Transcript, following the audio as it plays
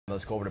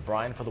Let's go over to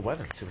Brian for the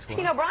weather. See what's going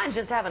on. You know, Brian's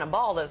just having a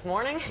ball this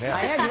morning. Yeah.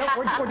 I am.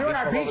 You know, we're doing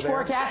our beach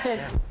forecast.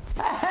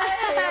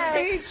 Hey, a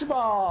beach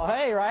ball.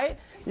 Hey, right?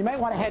 You might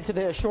want to head to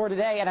the shore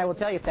today, and I will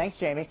tell you, thanks,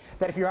 Jamie,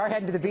 that if you are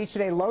heading to the beach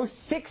today, low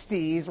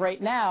 60s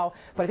right now,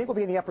 but I think we'll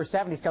be in the upper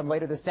 70s come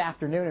later this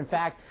afternoon. In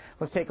fact,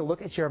 let's take a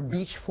look at your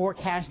beach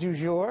forecast du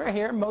jour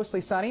here.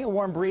 Mostly sunny, a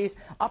warm breeze,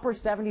 upper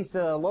 70s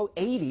to low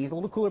 80s, a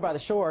little cooler by the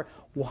shore.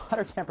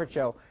 Water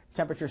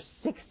temperature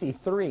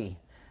 63.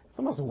 It's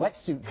almost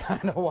wetsuit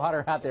kind of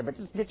water out there, but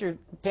just get your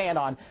tan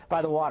on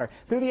by the water.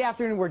 Through the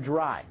afternoon, we're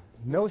dry.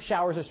 No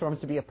showers or storms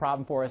to be a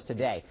problem for us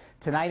today.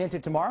 Tonight into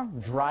tomorrow,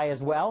 dry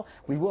as well.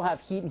 We will have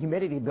heat and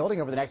humidity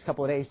building over the next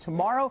couple of days.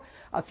 Tomorrow,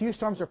 a few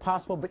storms are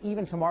possible, but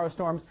even tomorrow's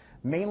storms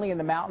mainly in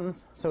the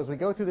mountains. So as we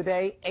go through the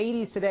day,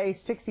 80s today,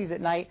 60s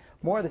at night,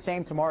 more of the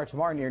same tomorrow.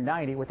 Tomorrow near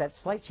 90 with that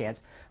slight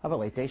chance of a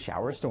late day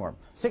shower or storm.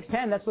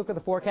 6:10, let's look at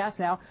the forecast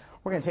now.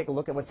 We're going to take a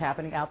look at what's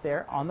happening out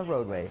there on the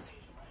roadways.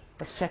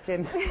 Let's check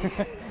in. Do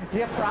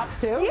you have props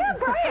too? Yeah,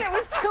 Brian, it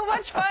was so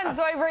much fun,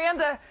 so I ran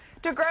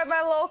to grab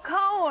my little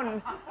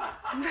cone.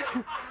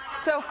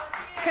 So,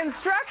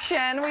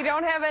 construction, we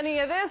don't have any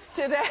of this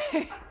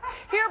today.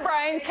 Here,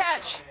 Brian,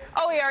 catch.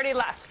 Oh, he already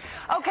left.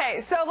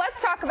 Okay, so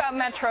let's talk about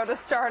Metro to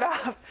start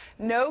off.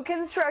 No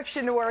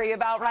construction to worry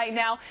about right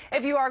now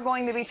if you are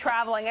going to be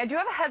traveling. I do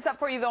have a heads up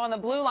for you, though, on the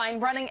blue line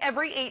running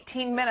every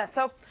 18 minutes.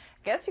 So,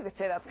 I guess you could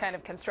say that's kind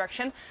of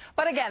construction.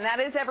 But again, that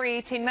is every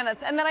 18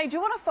 minutes. And then I do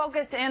want to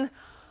focus in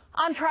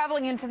on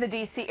traveling into the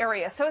D.C.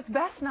 area. So it's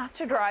best not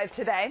to drive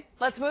today.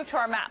 Let's move to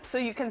our map so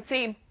you can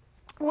see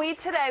we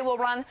today will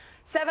run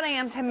 7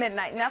 a.m. to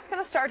midnight. And that's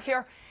going to start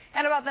here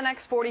in about the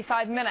next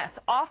 45 minutes.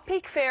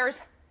 Off-peak fares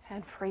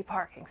and free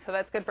parking. So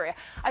that's good for you.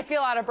 I feel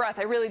out of breath.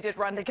 I really did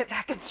run to get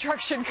that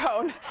construction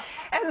cone.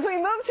 As we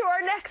move to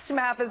our next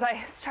map, as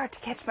I start to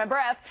catch my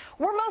breath,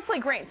 we're mostly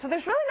green. So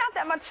there's really not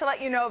that much to let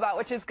you know about,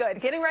 which is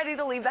good. Getting ready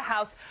to leave the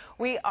house,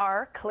 we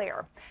are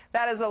clear.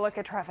 That is a look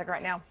at traffic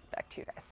right now. Back to you guys.